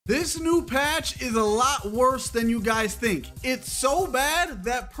This new patch is a lot worse than you guys think. It's so bad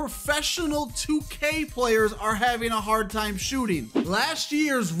that professional 2K players are having a hard time shooting. Last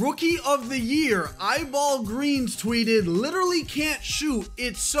year's Rookie of the Year, Eyeball Greens tweeted, "Literally can't shoot,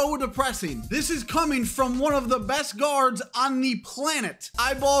 it's so depressing." This is coming from one of the best guards on the planet.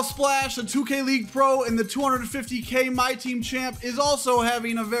 Eyeball Splash, a 2K League Pro and the 250K My Team champ, is also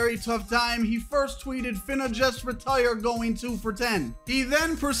having a very tough time. He first tweeted, "Finna just retire going 2 for 10." He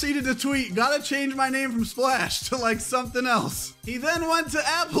then proceeded to tweet, "Gotta change my name from Splash to like something else." He then went to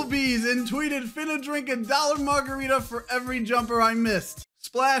Applebee's and tweeted, "Finna drink a $1 margarita for every jumper I missed."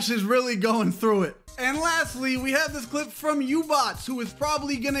 Splash is really going through it. And lastly, we have this clip from Ubots, who is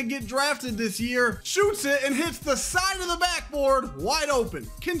probably gonna get drafted this year, shoots it and hits the side of the backboard wide open.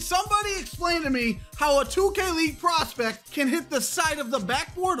 Can somebody explain to me how a 2K League prospect can hit the side of the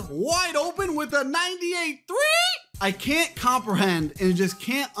backboard wide open with a 98 3? I can't comprehend and just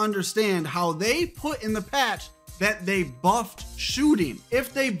can't understand how they put in the patch that they buffed shooting.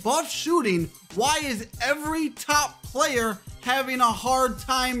 If they buffed shooting, why is every top player having a hard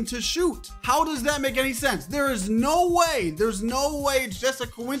time to shoot? How does that make any sense? There is no way, it's just a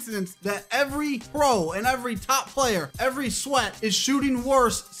coincidence that every pro and every top player, every sweat is shooting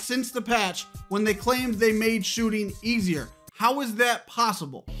worse since the patch when they claimed they made shooting easier. How is that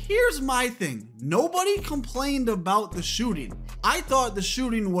possible? Here's my thing. Nobody complained about the shooting. I thought the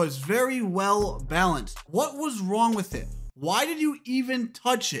shooting was very well balanced. What was wrong with it? Why did you even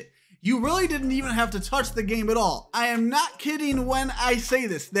touch it? You really didn't even have to touch the game at all. I am not kidding when I say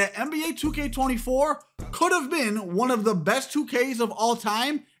this, that NBA 2K24 could have been one of the best 2Ks of all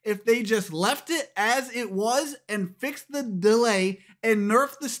time if they just left it as it was and fixed the delay and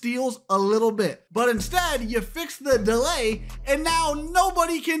nerfed the steals a little bit. But instead, you fix the delay and now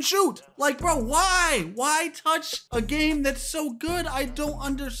nobody can shoot. Like, bro, why? Why touch a game that's so good? I don't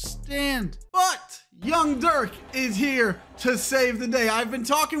understand. But Young Dirk is here to save the day. I've been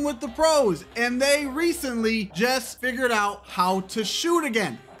talking with the pros and they recently just figured out how to shoot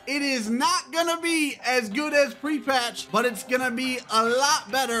again. It is not gonna be as good as pre-patch, but it's gonna be a lot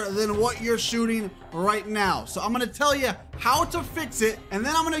better than what you're shooting right now. So I'm gonna tell you how to fix it, and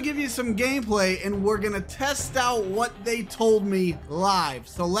then I'm gonna give you some gameplay, and we're gonna test out what they told me live.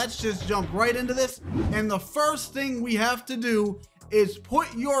 So let's just jump right into this. And the first thing we have to do is put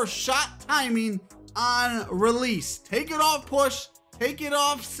your shot timing on release. Take it off push, take it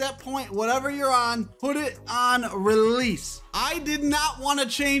off set point, whatever you're on, put it on release. I did not want to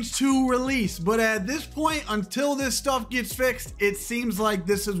change to release, but at this point, until this stuff gets fixed, it seems like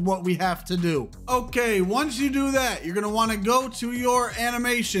this is what we have to do. Okay, once you do that, you're going to want to go to your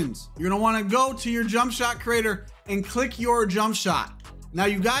animations. You're going to want to go to your jump shot creator and click your jump shot. Now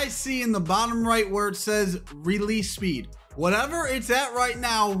you guys see in the bottom right where it says release speed. Whatever it's at right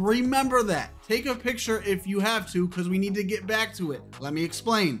now, remember that. Take a picture if you have to, because we need to get back to it. Let me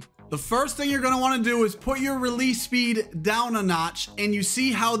explain. The first thing you're going to want to do is put your release speed down a notch, and you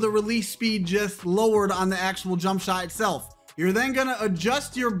see how the release speed just lowered on the actual jump shot itself. You're then going to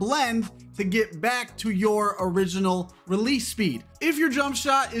adjust your blend to get back to your original release speed. If your jump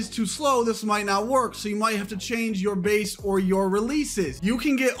shot is too slow, this might not work, so you might have to change your base or your releases. You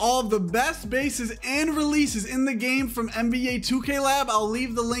can get all of the best bases and releases in the game from NBA 2K Lab. I'll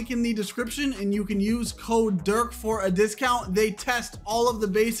leave the link in the description, and you can use code DIRK for a discount. They test all of the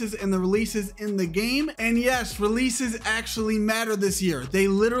bases and the releases in the game. And yes, releases actually matter this year. They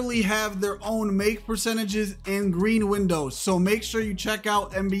literally have their own make percentages and green windows. So make sure you check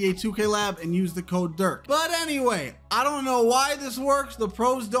out NBA 2K Lab and use the code DIRK. But anyway, I don't know why this works. The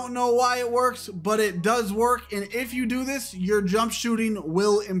pros don't know why it works, but it does work. And if you do this, your jump shooting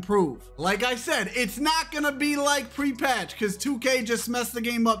will improve. Like I said, it's not gonna be like pre-patch because 2K just messed the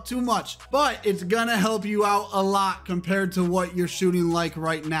game up too much, but it's gonna help you out a lot compared to what you're shooting like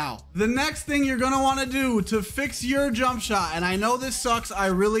right now. The next thing you're gonna wanna do to fix your jump shot, and I know this sucks, I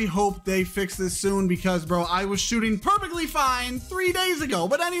really hope they fix this soon because, bro, I was shooting perfectly fine 3 days ago.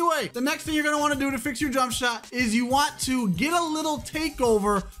 But anyway, the next thing you're gonna wanna do to fix your jump shot is you want to get a little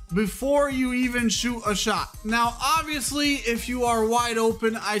takeover before you even shoot a shot. Now, obviously, if you are wide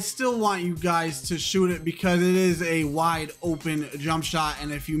open, I still want you guys to shoot it because it is a wide open jump shot,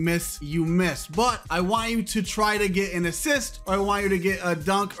 and if you miss, you miss. But I want you to try to get an assist, or I want you to get a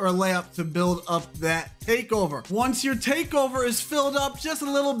dunk or a layup to build up that takeover. Once your takeover is filled up just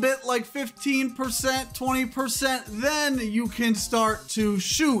a little bit, like 15%, 20%, then you can start to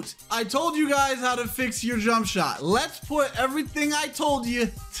shoot. I I told you guys how to fix your jump shot. Let's put everything I told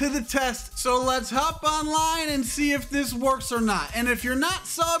you to the test. So let's hop online and see if this works or not. And if you're not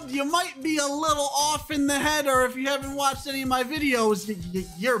subbed, you might be a little off in the head, or if you haven't watched any of my videos,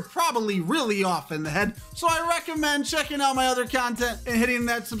 you're probably really off in the head. So I recommend checking out my other content and hitting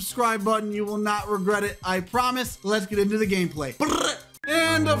that subscribe button. You will not regret it, I promise. Let's get into the gameplay.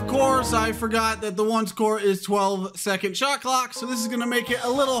 And of course, I forgot that the one score is 12-second shot clock, so this is gonna make it a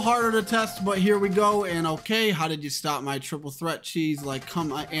little harder to test, but here we go. And okay, how did you stop my triple threat cheese? Like,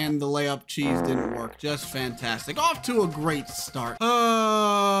 come on, and the layup cheese didn't work. Just fantastic. Off to a great start.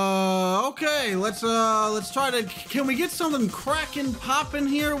 Okay, let's try to, can we get something cracking popping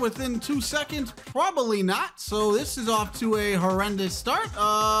here within 2 seconds? Probably not. So this is off to a horrendous start.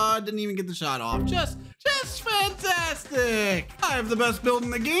 Didn't even get the shot off. Just fantastic. I have the best build in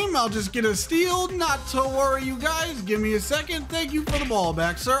the game. I'll just get a steal. Not to worry, you guys. Give me a second. Thank you for the ball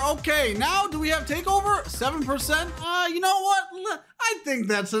back, sir. Okay, now do we have takeover? 7%? You know what? I think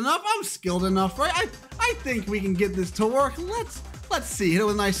that's enough. I'm skilled enough, right? I think we can get this to work. Let's see. Hit it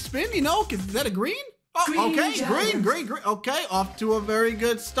with a nice spin, you know? Is that a green? Oh, Green okay, giant. green. Okay, off to a very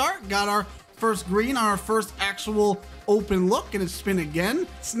good start. Got our first green on our first actual open look, and it's spin again.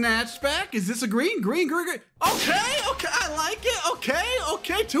 Snatch back. Is this a green? Green. Okay, I like it.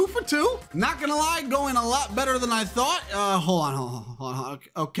 Okay, 2 for 2. Not gonna lie, going a lot better than I thought. Hold on.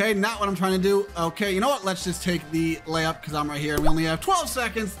 Okay, not what I'm trying to do. Okay, you know what? Let's just take the layup because I'm right here. We only have 12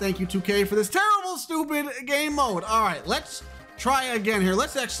 seconds. Thank you, 2K, for this terrible, stupid game mode. All right, let's try again here.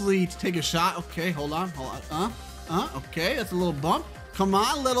 Let's actually take a shot. Okay, hold on. Okay, that's a little bump. Come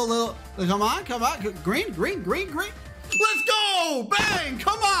on, come on. Green. Let's go! Bang!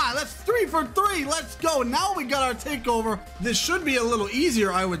 Come on! That's 3 for 3. Let's go. Now we got our takeover. This should be a little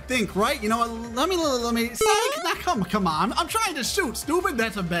easier, I would think, right? You know what? Let me. Psych! Now, come on. I'm trying to shoot, stupid.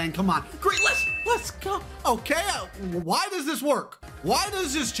 That's a bang. Come on. Great. Let's go. Okay. Why does this work? Why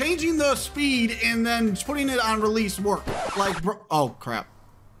does just changing the speed and then putting it on release work? Like, bro. Oh crap.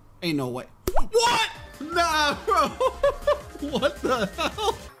 Ain't no way. What? Nah, bro. What the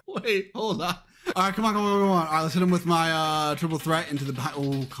hell? Wait, hold on. All right, come on. All right, let's hit him with my triple threat into the behind.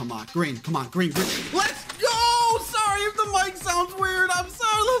 Oh, come on. Green. Let's go! Sorry if the mic sounds weird. I'm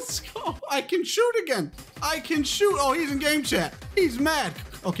sorry. Let's go. I can shoot again. Oh, he's in game chat. He's mad.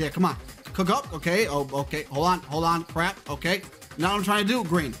 Okay, come on. Cook up. Okay. Oh, okay. Hold on. Crap. Okay. Now I'm trying to do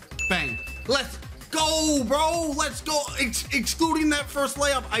green. Bang. Let's go, bro. Let's go. Excluding that first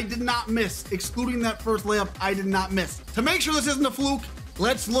layup, I did not miss. To make sure this isn't a fluke,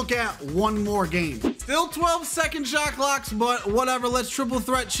 let's look at one more game. Still 12-second shot clocks, but whatever. Let's triple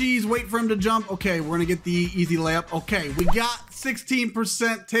threat cheese. Wait for him to jump. Okay, we're gonna get the easy layup. Okay, we got 16%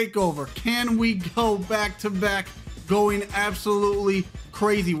 takeover. Can we go back to back, going absolutely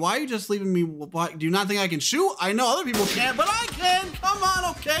crazy? Why are you just leaving me? Do you not think I can shoot? I know other people can't, but I can. Come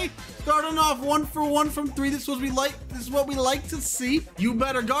on, okay. Starting off 1 for 1 from 3. This is what we like to see. You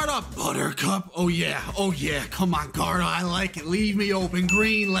better guard up, Buttercup. Oh yeah. Come on, guard. I like it. Leave me open.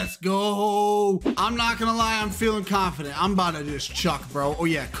 Green. Let's go. I'm not gonna lie. I'm feeling confident. I'm about to just chuck, bro. Oh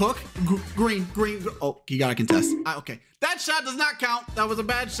yeah. Cook. Green. Oh, you gotta contest. Okay. That shot does not count. That was a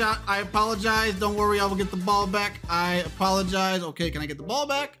bad shot. I apologize. Don't worry. I will get the ball back. I apologize. Okay. Can I get the ball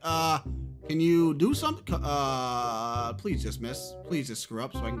back? Can you do something? Please just miss. Please just screw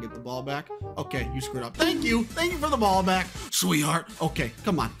up so I can get the ball back. Okay, you screwed up. Thank you for the ball back, sweetheart. Okay,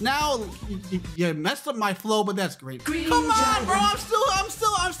 come on. Now you messed up my flow, but that's great. Come on, bro. I'm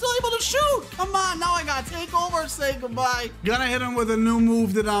still able to shoot. Come on. Now I gotta take over. Say goodbye. Gonna hit him with a new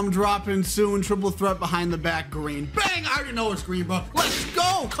move that I'm dropping soon. Triple threat behind the back. Green. Bang! I already know it's green, bro. Let's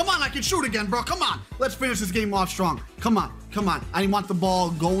go. Come on, I can shoot again, bro. Come on. Let's finish this game off strong. Come on. I want the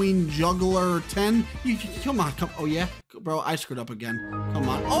ball going juggler 10. Come on. Oh yeah, bro. I screwed up again. Come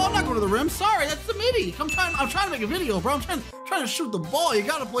on. Oh, I'm not going to the rim. Sorry, that's the midi. I'm trying to make a video, bro. I'm trying to shoot the ball. You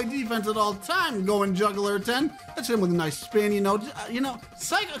gotta play defense at all time. Going juggler 10. Let's hit him with a nice spin. You know.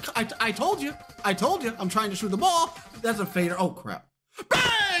 Psych. I told you. I'm trying to shoot the ball. That's a fader. Oh crap.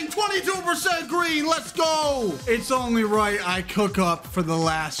 Bang! 22% green. Let's go. It's only right I cook up for the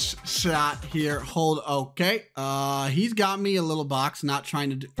last shot here. Okay. He's got me a little box. Not trying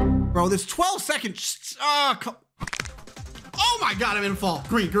to do. Bro, this 12 seconds. Oh my God, I'm in fall.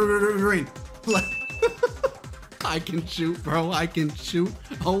 Green. I can shoot, bro. I can shoot.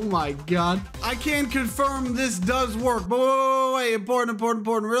 Oh my God. I can confirm this does work. But wait, important.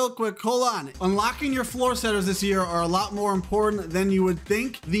 Real quick, hold on. Unlocking your floor setters this year are a lot more important than you would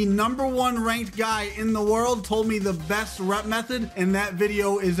think. The #1 ranked guy in the world told me the best rep method, and that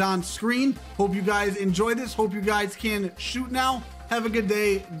video is on screen. Hope you guys enjoy this. Hope you guys can shoot now. Have a good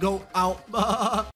day. Go out.